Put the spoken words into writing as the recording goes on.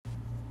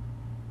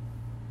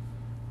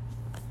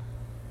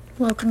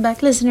Welcome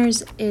back,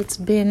 listeners. It's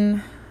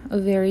been a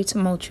very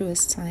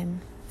tumultuous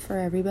time for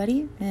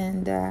everybody,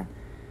 and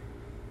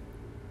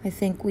I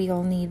think we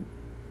all need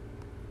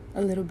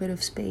a little bit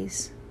of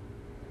space.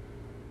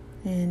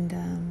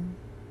 And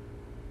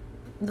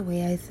the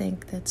way I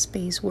think that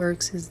space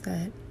works is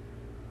that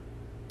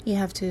you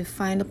have to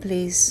find a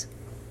place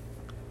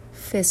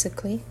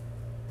physically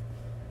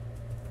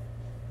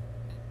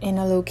in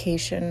a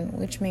location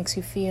which makes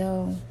you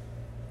feel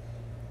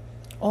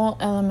all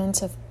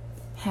elements of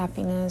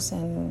happiness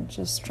and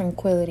just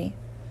tranquility.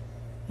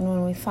 And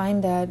when we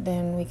find that,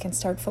 then we can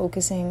start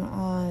focusing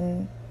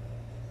on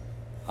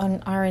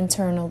our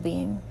internal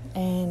being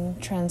and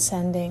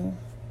transcending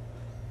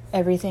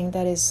everything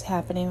that is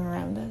happening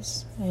around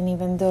us. And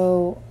even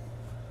though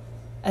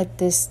at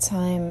this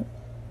time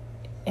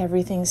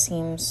everything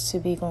seems to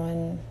be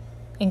going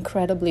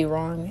incredibly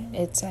wrong,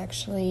 it's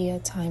actually a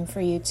time for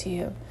you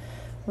to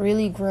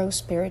really grow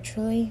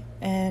spiritually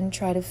and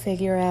try to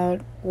figure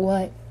out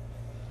what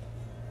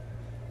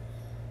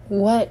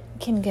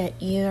can get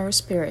your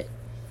spirit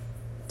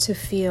to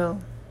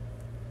feel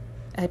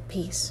at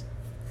peace.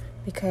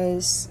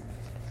 Because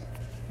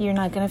you're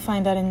not going to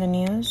find that in the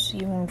news.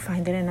 You won't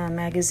find it in a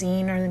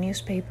magazine or the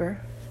newspaper.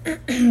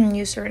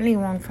 You certainly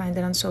won't find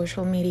it on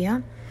social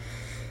media.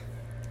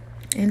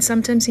 And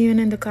sometimes even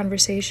in the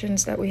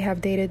conversations that we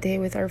have day to day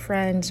with our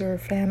friends or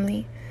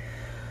family.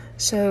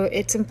 So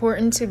it's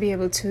important to be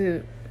able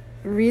to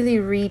really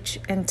reach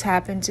and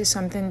tap into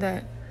something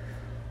that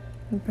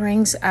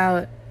brings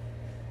out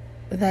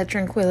that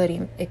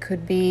tranquility. It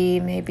could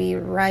be maybe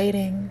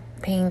writing,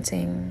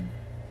 painting,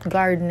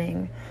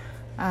 gardening,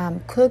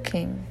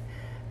 cooking,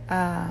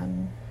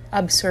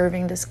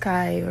 observing the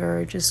sky,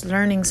 or just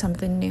learning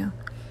something new.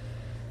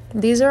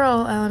 These are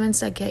all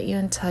elements that get you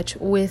in touch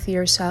with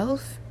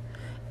yourself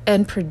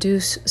and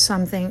produce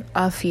something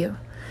of you.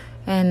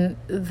 And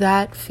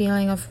that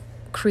feeling of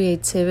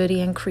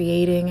creativity and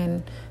creating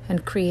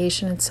and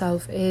creation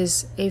itself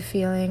is a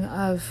feeling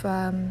of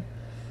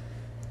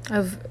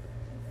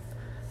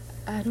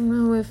I don't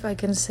know if I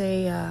can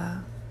say,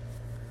 I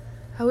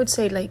would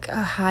say like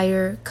a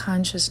higher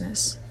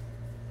consciousness,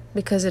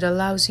 because it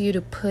allows you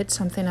to put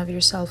something of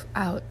yourself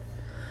out.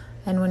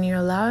 And when you're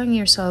allowing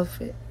yourself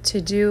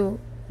to do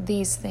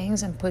these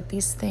things and put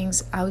these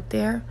things out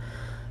there,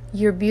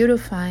 you're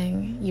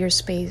beautifying your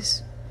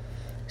space.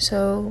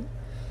 So,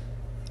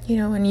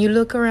 when you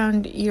look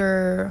around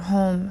your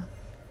home,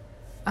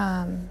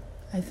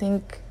 I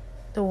think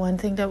the one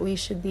thing that we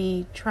should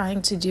be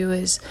trying to do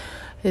is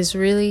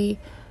really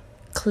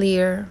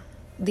clear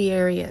the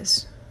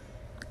areas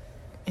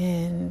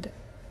and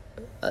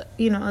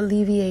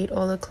alleviate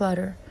all the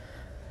clutter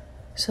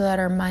so that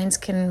our minds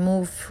can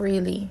move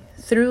freely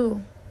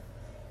through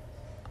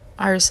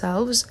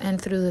ourselves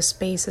and through the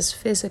spaces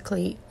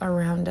physically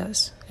around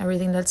us,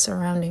 everything that's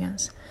surrounding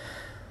us.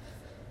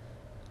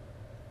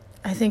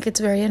 I think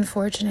it's very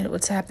unfortunate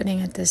what's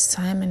happening at this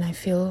time, and I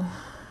feel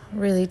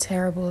really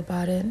terrible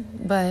about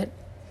it. But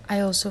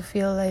I also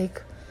feel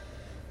like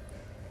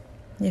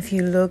if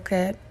you look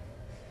at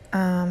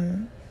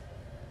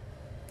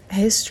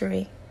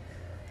history,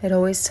 it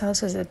always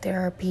tells us that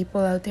there are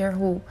people out there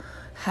who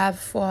have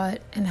fought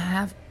and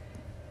have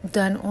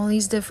done all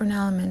these different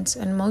elements,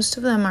 and most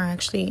of them are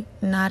actually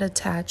not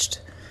attached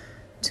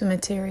to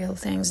material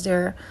things.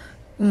 They're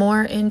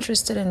more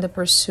interested in the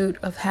pursuit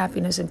of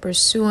happiness and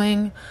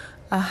pursuing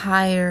a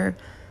higher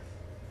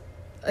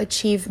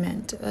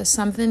achievement,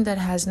 something that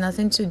has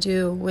nothing to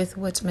do with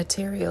what's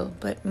material,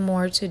 but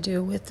more to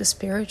do with the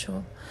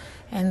spiritual.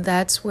 And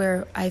that's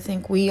where I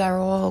think we are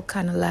all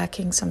kind of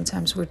lacking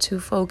sometimes. We're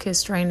too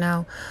focused right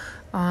now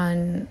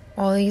on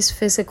all these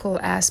physical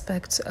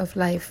aspects of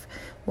life.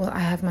 Well,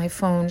 I have my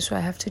phone, so I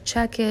have to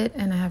check it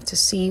and I have to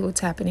see what's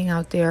happening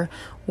out there.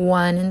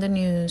 1, in the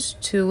news,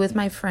 2, with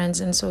my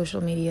friends in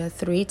social media,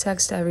 3,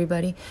 text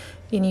everybody.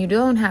 And you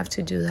don't have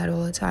to do that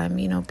all the time.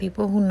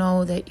 People who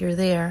know that you're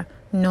there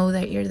know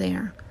that you're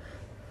there.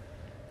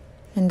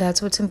 And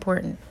that's what's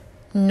important.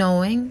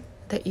 Knowing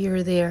that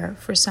you're there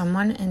for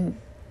someone and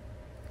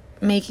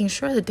making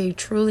sure that they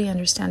truly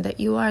understand that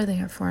you are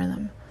there for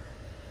them.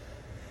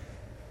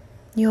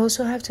 You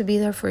also have to be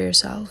there for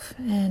yourself,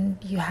 and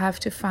you have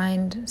to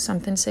find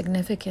something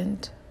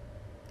significant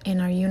in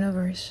our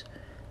universe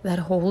that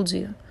holds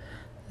you,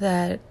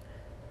 that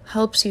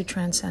helps you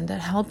transcend,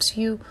 that helps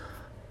you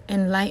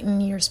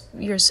enlighten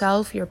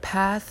yourself, your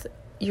path,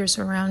 your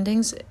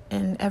surroundings,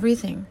 and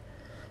everything,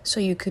 so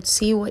you could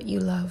see what you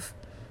love.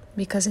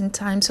 Because in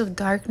times of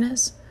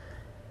darkness,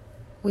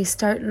 we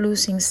start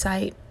losing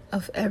sight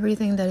of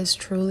everything that is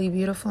truly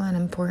beautiful and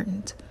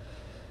important.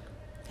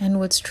 And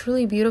what's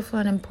truly beautiful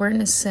and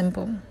important is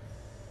simple.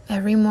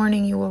 Every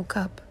morning you woke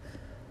up,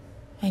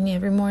 and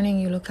every morning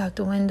you look out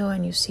the window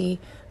and you see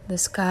the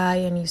sky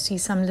and you see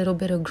some little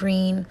bit of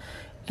green,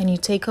 and you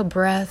take a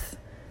breath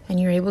and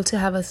you're able to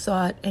have a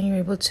thought and you're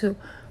able to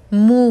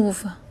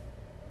move,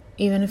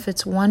 even if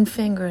it's one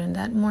finger in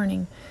that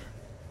morning.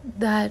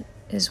 That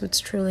is what's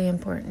truly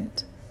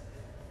important.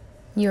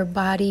 Your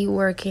body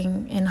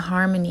working in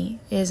harmony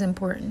is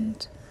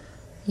important.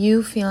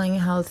 You feeling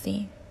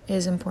healthy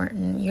is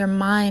important. Your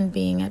mind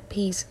being at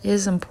peace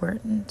is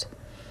important.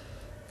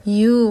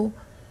 You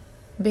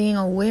being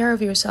aware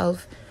of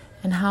yourself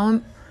and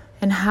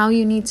how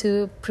you need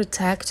to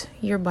protect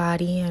your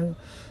body and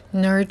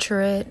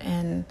nurture it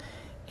and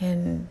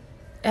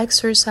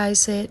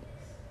exercise it,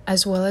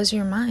 as well as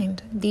your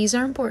mind. These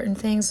are important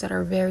things that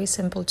are very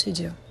simple to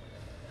do.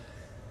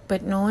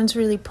 But no one's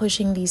really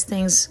pushing these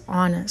things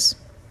on us.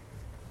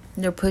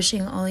 They're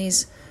pushing all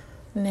these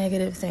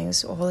negative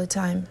things all the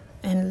time.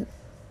 And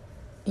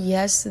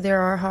yes,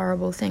 there are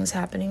horrible things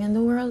happening in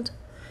the world.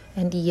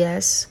 And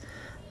yes,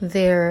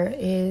 there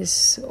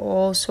is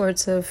all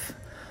sorts of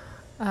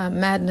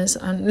madness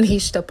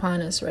unleashed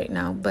upon us right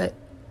now. But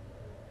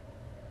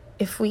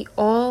if we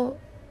all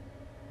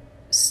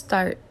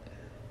start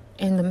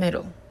in the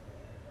middle,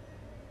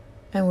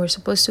 and we're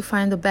supposed to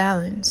find the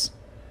balance,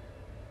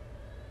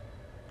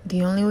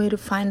 the only way to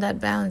find that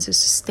balance is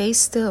to stay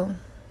still,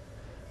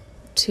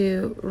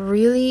 to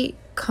really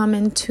come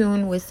in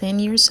tune within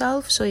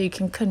yourself so you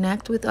can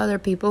connect with other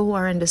people who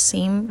are in the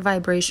same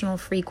vibrational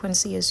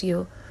frequency as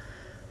you,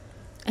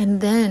 and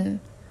then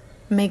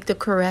make the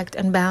correct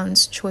and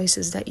balanced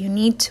choices that you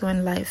need to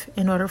in life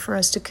in order for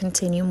us to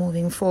continue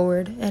moving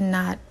forward and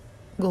not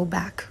go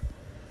back.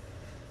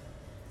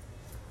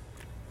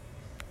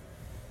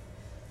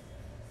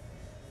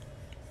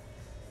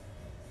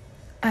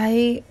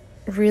 I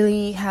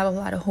really have a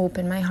lot of hope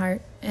in my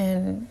heart,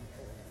 and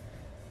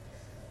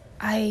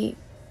I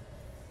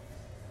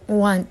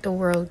want the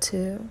world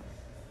to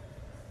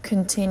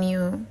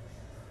continue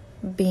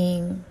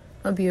being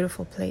a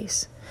beautiful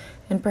place.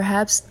 And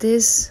perhaps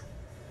this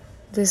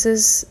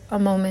is a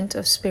moment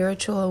of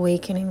spiritual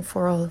awakening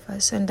for all of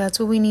us, and that's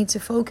what we need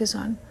to focus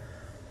on.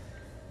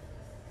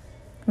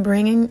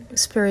 Bringing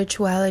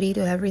spirituality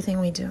to everything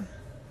we do.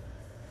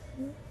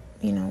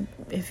 You know,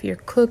 if you're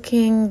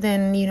cooking,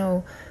 then,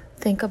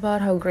 think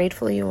about how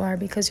grateful you are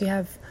because you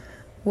have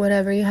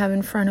whatever you have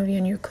in front of you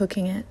and you're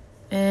cooking it.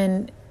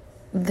 And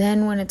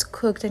then when it's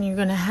cooked and you're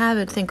going to have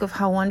it, think of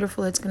how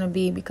wonderful it's going to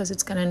be because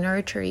it's going to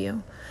nurture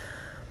you.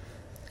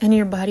 And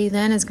your body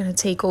then is going to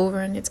take over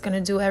and it's going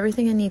to do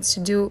everything it needs to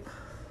do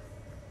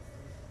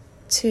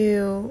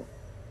to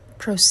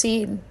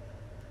proceed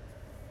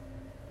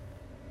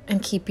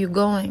and keep you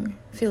going,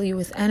 fill you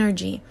with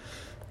energy.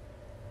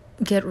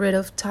 Get rid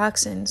of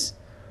toxins.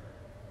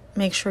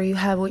 Make sure you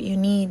have what you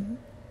need.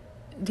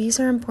 These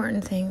are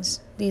important things.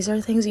 These are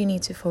things you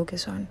need to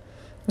focus on.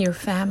 Your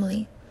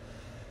family.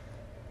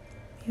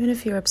 Even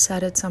if you're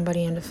upset at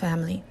somebody in the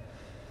family,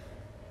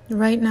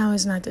 right now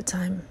is not the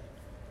time.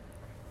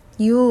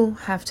 You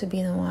have to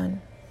be the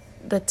one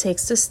that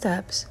takes the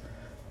steps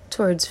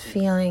towards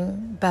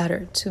feeling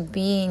better, to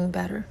being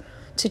better,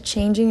 to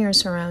changing your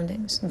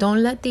surroundings.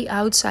 Don't let the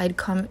outside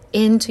come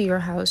into your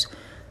house.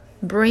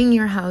 Bring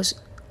your house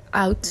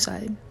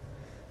outside.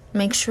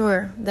 Make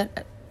sure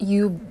that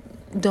you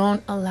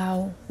don't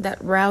allow that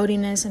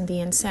rowdiness and the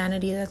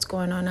insanity that's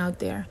going on out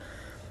there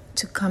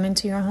to come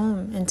into your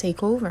home and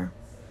take over.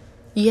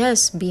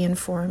 Yes, be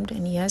informed,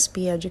 and yes,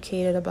 be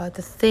educated about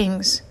the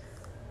things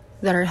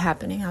that are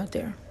happening out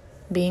there.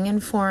 Being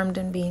informed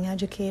and being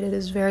educated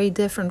is very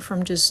different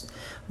from just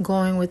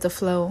going with the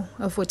flow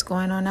of what's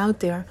going on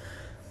out there,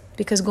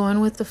 because going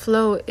with the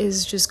flow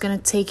is just going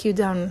to take you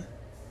down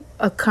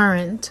a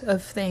current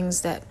of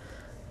things that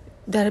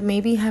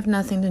maybe have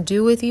nothing to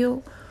do with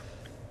you.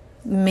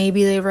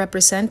 Maybe they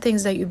represent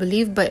things that you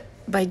believe, but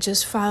by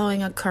just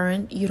following a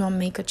current, you don't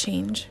make a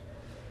change.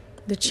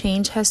 The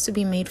change has to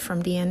be made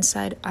from the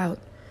inside out.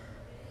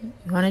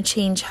 You want to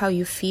change how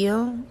you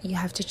feel, you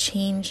have to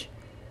change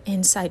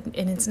inside.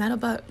 And it's not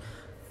about,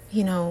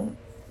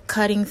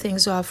 cutting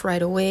things off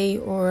right away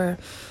or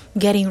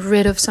getting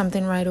rid of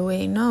something right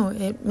away. No,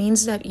 it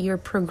means that you're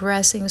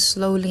progressing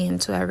slowly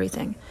into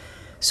everything.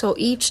 So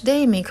each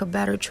day, make a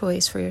better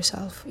choice for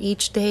yourself.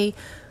 Each day,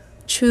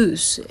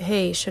 choose,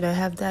 hey, should I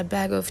have that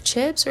bag of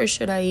chips or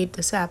should I eat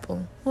this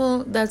apple?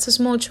 Well, that's a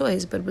small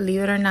choice, but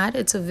believe it or not,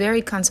 it's a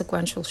very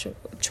consequential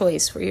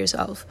choice for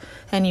yourself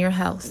and your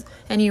health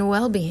and your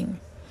well-being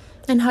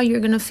and how you're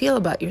going to feel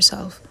about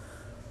yourself.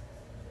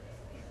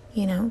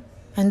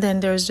 And then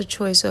there's the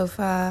choice of,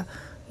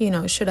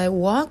 should I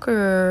walk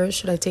or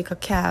should I take a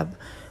cab?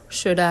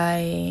 Should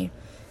I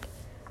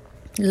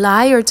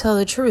lie or tell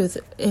the truth?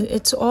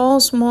 It's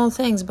all small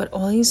things, but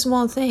all these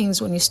small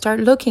things, when you start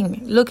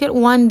look at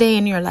one day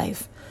in your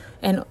life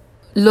and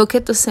look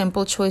at the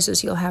simple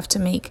choices you'll have to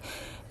make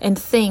and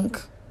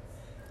think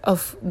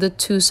of the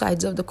two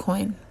sides of the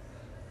coin.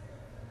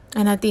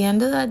 And at the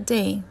end of that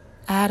day,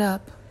 add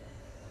up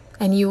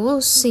and you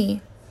will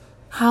see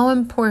how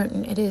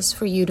important it is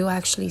for you to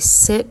actually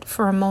sit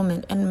for a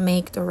moment and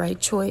make the right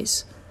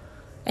choice,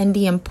 and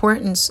the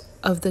importance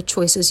of the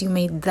choices you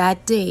made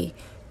that day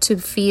to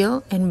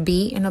feel and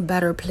be in a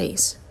better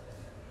place.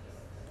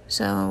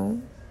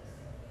 So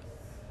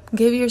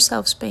give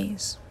yourself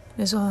space,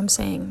 is all I'm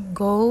saying.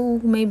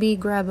 Go maybe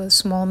grab a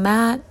small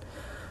mat,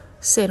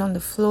 sit on the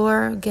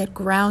floor, get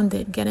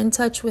grounded, get in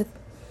touch with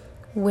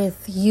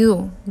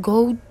you.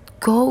 Go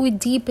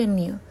deep in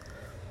you.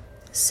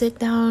 sit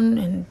down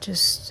and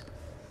just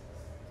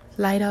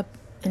light up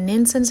an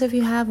incense if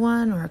you have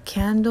one, or a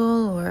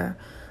candle, or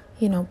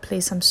play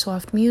some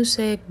soft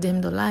music,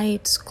 dim the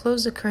lights,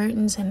 close the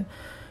curtains, and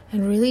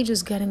really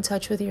just get in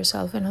touch with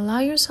yourself and allow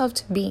yourself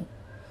to be.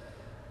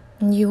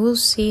 And you will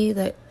see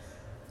that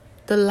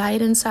the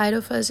light inside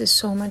of us is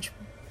so much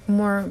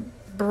more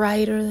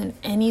brighter than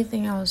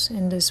anything else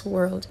in this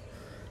world,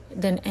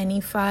 than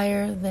any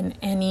fire, than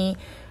any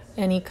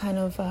kind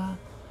of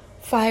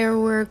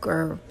firework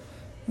or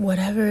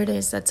whatever it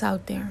is that's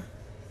out there.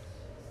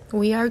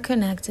 We are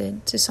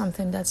connected to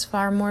something that's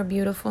far more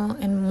beautiful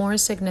and more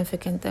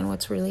significant than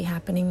what's really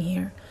happening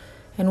here.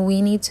 And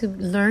we need to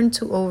learn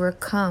to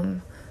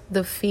overcome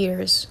the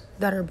fears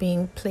that are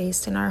being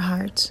placed in our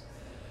hearts.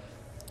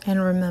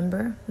 And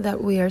remember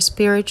that we are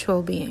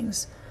spiritual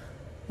beings.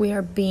 We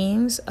are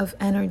beings of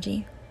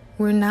energy.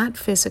 We're not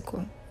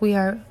physical. We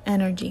are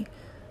energy.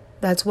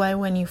 That's why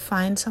when you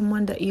find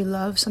someone that you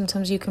love,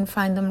 sometimes you can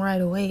find them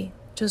right away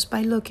just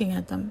by looking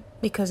at them,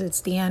 because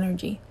it's the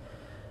energy.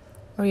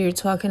 Or you're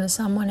talking to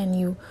someone and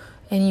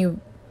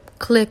you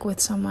click with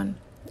someone.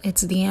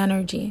 It's the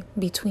energy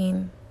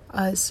between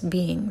us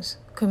beings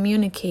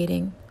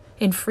communicating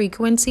in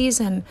frequencies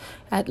and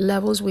at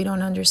levels we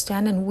don't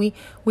understand, and we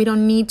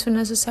don't need to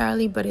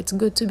necessarily, but it's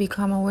good to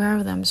become aware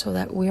of them so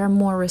that we are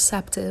more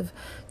receptive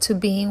to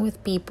being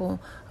with people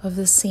of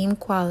the same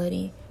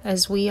quality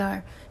as we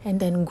are, and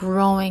then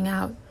growing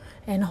out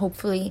and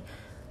hopefully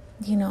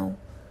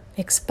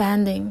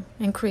expanding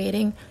and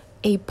creating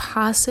a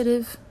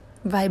positive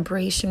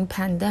vibration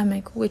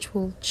pandemic, which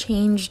will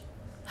change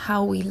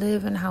how we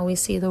live and how we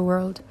see the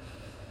world.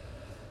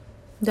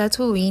 That's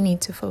what we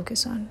need to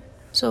focus on.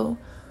 So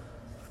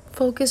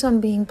focus on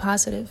being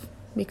positive,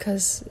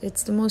 because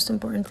it's the most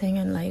important thing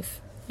in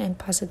life. And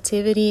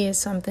positivity is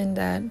something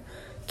that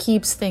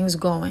keeps things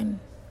going.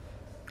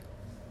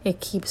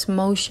 It keeps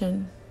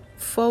motion,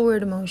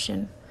 forward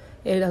motion.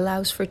 It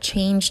allows for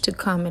change to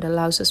come. It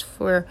allows us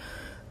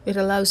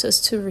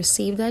to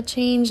receive that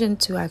change and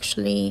to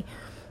actually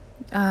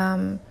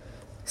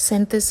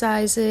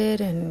synthesize it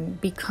and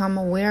become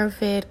aware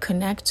of it,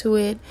 connect to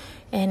it,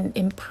 and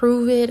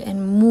improve it,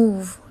 and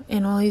move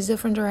in all these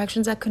different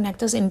directions that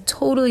connect us in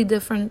totally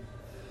different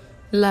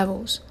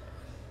levels.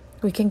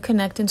 We can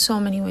connect in so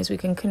many ways. We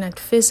can connect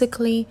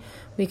physically,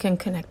 we can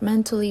connect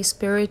mentally,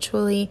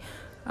 spiritually,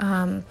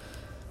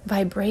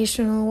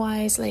 vibrational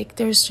wise. Like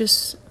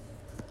there's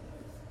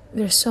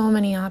so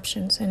many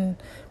options, and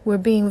we're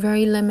being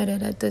very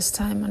limited at this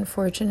time,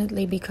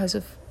 unfortunately, because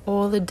of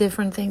all the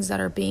different things that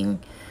are being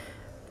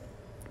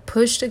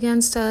pushed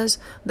against us,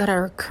 that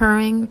are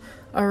occurring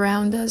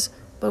around us.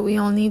 But we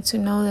all need to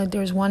know that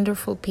there's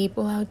wonderful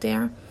people out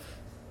there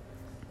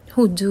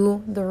who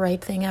do the right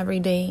thing every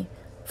day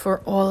for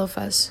all of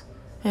us.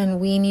 And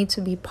we need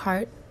to be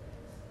part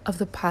of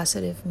the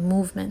positive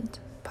movement.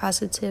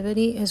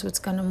 Positivity is what's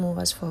going to move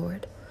us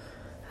forward.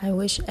 I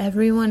wish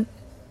everyone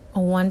a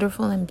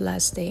wonderful and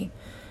blessed day.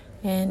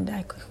 And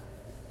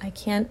I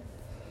can't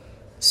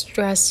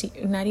stress, I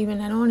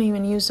don't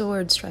even use the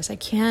word stress. I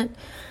can't,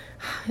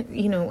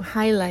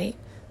 highlight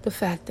the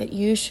fact that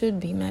you should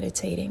be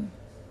meditating.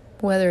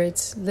 Whether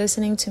it's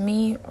listening to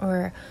me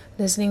or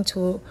listening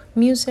to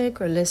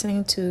music or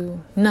listening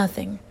to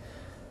nothing.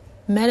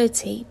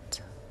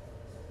 Meditate.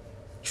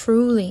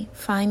 Truly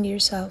find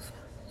yourself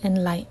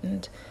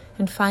enlightened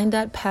and find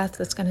that path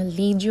that's going to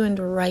lead you in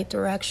the right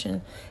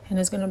direction and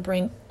is going to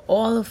bring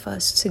all of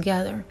us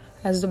together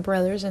as the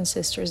brothers and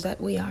sisters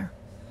that we are.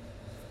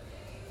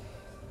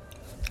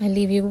 I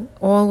leave you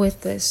all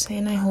with this,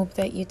 and I hope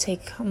that you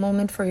take a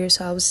moment for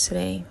yourselves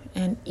today,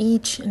 and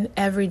each and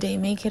every day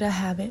make it a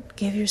habit.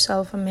 Give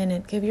yourself a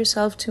minute, give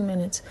yourself 2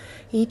 minutes.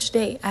 Each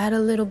day, add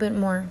a little bit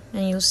more,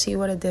 and you'll see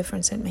what a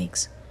difference it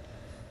makes.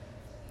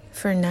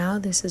 For now,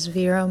 this is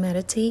Vero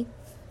Meditate.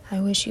 I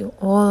wish you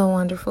all a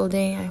wonderful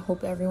day. I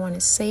hope everyone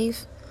is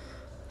safe,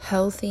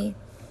 healthy,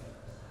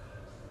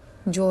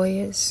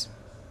 joyous,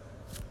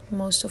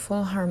 most of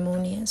all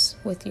harmonious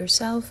with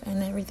yourself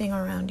and everything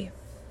around you.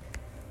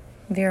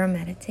 Vero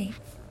Meditate.